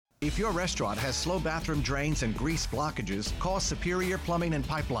If your restaurant has slow bathroom drains and grease blockages, call Superior Plumbing and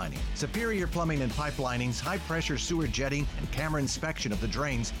Pipelining. Superior Plumbing and Pipelining's high-pressure sewer jetting and camera inspection of the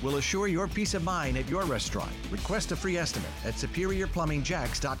drains will assure your peace of mind at your restaurant. Request a free estimate at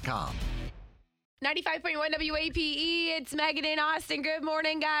SuperiorPlumbingJacks.com. 95.1 WAPE, it's Megan in Austin. Good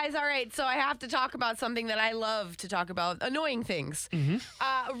morning, guys. All right, so I have to talk about something that I love to talk about, annoying things.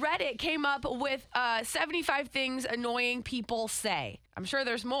 Reddit came up with 75 things annoying people say. I'm sure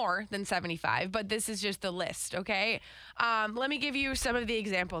there's more than 75, but this is just the list, okay? Let me give you some of the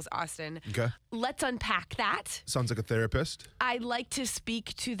examples, Austin. Okay. Let's unpack that. Sounds like a therapist. I'd like to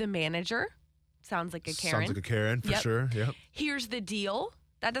speak to the manager. Sounds like a Karen. Sounds like a Karen, for sure. Yep. Here's the deal.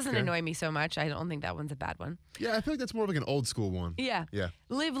 That doesn't annoy me so much. I don't think that one's a bad one. Yeah, I feel like that's more of like an old school one. Yeah. Yeah.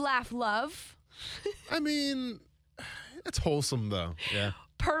 Live, laugh, love. I mean, that's wholesome though. Yeah.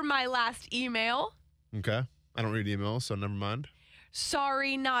 Per my last email. Okay. I don't read emails, so never mind.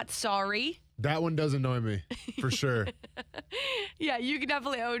 Sorry, not sorry. That one does annoy me, for sure. Yeah, you can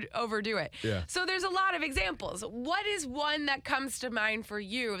definitely overdo it. Yeah. So there's a lot of examples. What is one that comes to mind for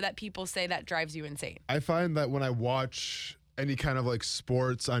you that people say that drives you insane? I find that when I watch any kind of like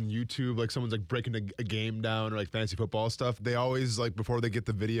sports on YouTube, like someone's like breaking a game down or like fantasy football stuff, they always like before they get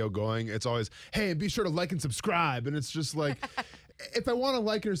the video going, it's always, hey, and be sure to like and subscribe. And it's just like, if I want to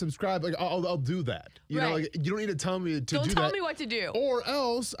like it or subscribe, like I'll do that. You know, like you don't need to tell me to do that. Don't tell me what to do. Or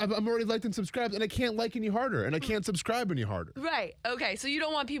else I'm already liked and subscribed and I can't like any harder and I can't subscribe any harder. Right. Okay. So you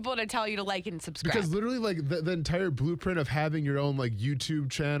don't want people to tell you to like and subscribe. Because literally like the entire blueprint of having your own like YouTube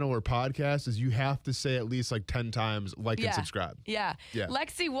channel or podcast is you have to say at least like 10 times like and subscribe. Yeah.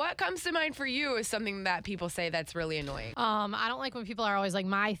 Lexi, what comes to mind for you is something that people say that's really annoying? I don't like when people are always like,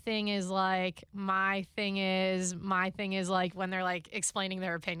 my thing is like when they're like explaining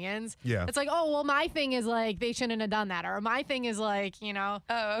their opinions. Yeah. It's like, oh, well, my thing is like they shouldn't have done that. Or my thing is like, you know.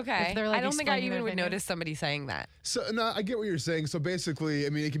 Oh, okay. If they're, like, I don't think I explaining even their would opinions. notice somebody saying that. So no, I get what you're saying. So basically, I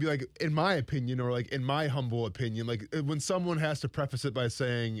mean, it could be like, in my opinion, or like in my humble opinion, like when someone has to preface it by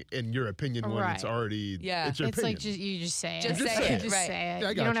saying, in your opinion, when it's already, it's your It's opinion. like you just say it. Just say it, Just right. say it. Yeah, I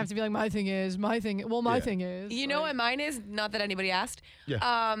you got don't you. have to be like, my thing is, my thing. Well, my thing is. You know what mine is? Not that anybody asked.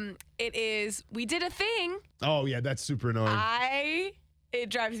 Yeah. It is, we did a thing. Oh yeah, that's super annoying. It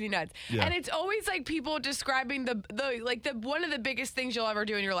drives me nuts. Yeah. And it's always like people describing the one of the biggest things you'll ever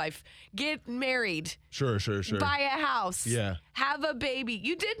do in your life. Get married. Sure. Buy a house. Yeah. Have a baby.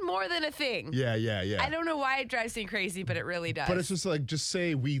 You did more than a thing. Yeah. I don't know why it drives me crazy, but it really does. But it's just like, just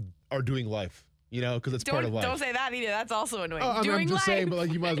say we are doing life, you know, because it's part of life. Don't say that either. That's also annoying. I'm Doing just life. saying, but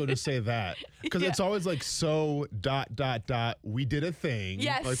like you might as well just say that because it's always like so ... We did a thing.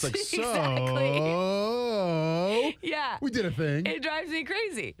 Yes, Like, it's like exactly. So Yeah. we did a thing. It drives me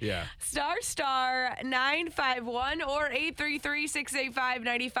crazy. Yeah. Star 951 or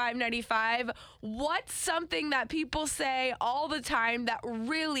 833-685-9595. What's something that people say all the time that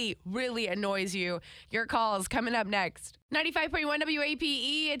really, really annoys you? Your call is coming up next. 95.1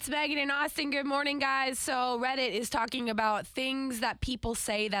 WAPE, it's Megan in Austin. Good morning, guys. So Reddit is talking about things that people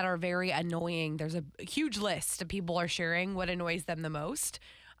say that are very annoying. There's a huge list of people are sharing what annoys them the most.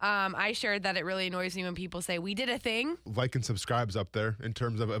 I shared that it really annoys me when people say, we did a thing. Like and subscribe's up there in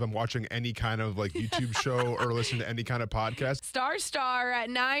terms of if I'm watching any kind of like YouTube show or listening to any kind of podcast. Star at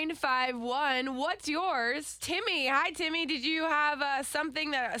 951. What's yours? Timmy. Hi, Timmy. Did you have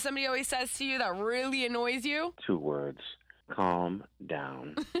something that somebody always says to you that really annoys you? 2 words. Calm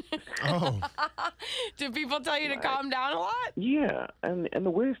down. Oh. Do people tell you to calm down a lot? Yeah, and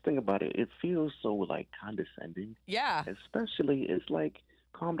the weirdest thing about it, it feels so like condescending. Yeah. Especially it's like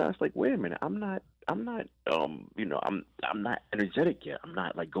calm down. It's like, wait a minute, I'm not I'm not energetic yet. I'm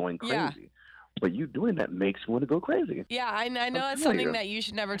not like going crazy. Yeah. But you doing that makes me want to go crazy. Yeah, I know that's something that you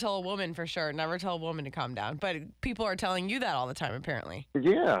should never tell a woman for sure. Never tell a woman to calm down. But people are telling you that all the time, apparently.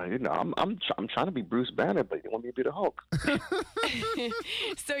 Yeah, I'm trying to be Bruce Banner, but they want me to be the Hulk.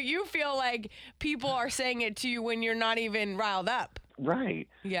 So you feel like people are saying it to you when you're not even riled up. Right.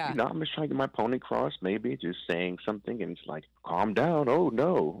 Yeah. I'm just trying to get my point across, maybe just saying something, and it's like, calm down. Oh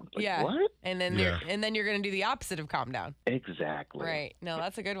no. Like, yeah. What? And then you're going to do the opposite of calm down. Exactly. Right. No,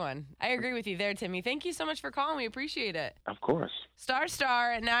 that's a good one. I agree with you there, Timmy. Thank you so much for calling. We appreciate it. Of course. Star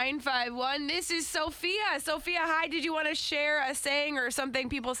at 951. This is Sophia. Sophia, hi. Did you want to share a saying or something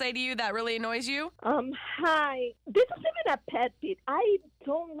people say to you that really annoys you? Hi. This is even a pet peeve. I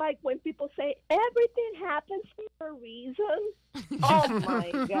don't like when people say everything happens for a reason. Oh my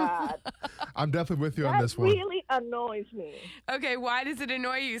God. I'm definitely with you on this one. That really annoys me. Okay, why does it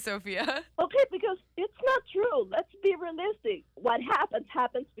annoy you, Sophia? Okay, because it's not true. Let's be realistic. What happens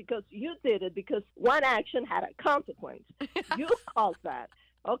because you did it, because one action had a consequence. You caused that.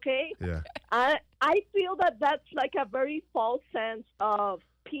 Okay? Yeah. I feel that that's like a very false sense of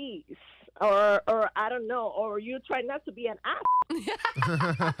peace. Or I don't know, or you try not to be an ass.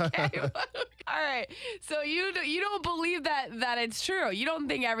 Okay. All right. So you don't believe that it's true. You don't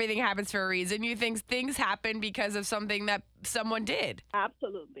think everything happens for a reason. You think things happen because of something that someone did.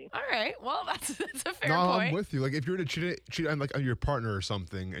 Absolutely. All right. Well, that's a fair No, point. I'm with you. Like, if you were to cheat on like on your partner or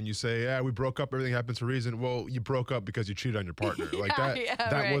something, and you say, "Yeah, we broke up. Everything happens for a reason." Well, you broke up because you cheated on your partner. Like that. Yeah,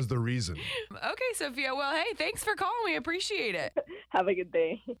 that right. was the reason. Okay, Sophia. Well, hey, thanks for calling. We appreciate it. Have a good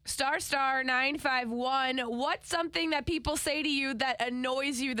day. Star 951. What's something that people say to you that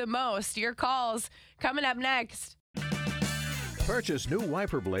annoys you the most? Your calls coming up next. Purchase new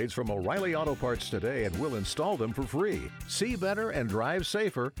wiper blades from O'Reilly Auto Parts today and we'll install them for free. See better and drive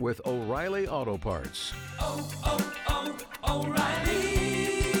safer with O'Reilly Auto Parts. Oh, oh, oh, O'Reilly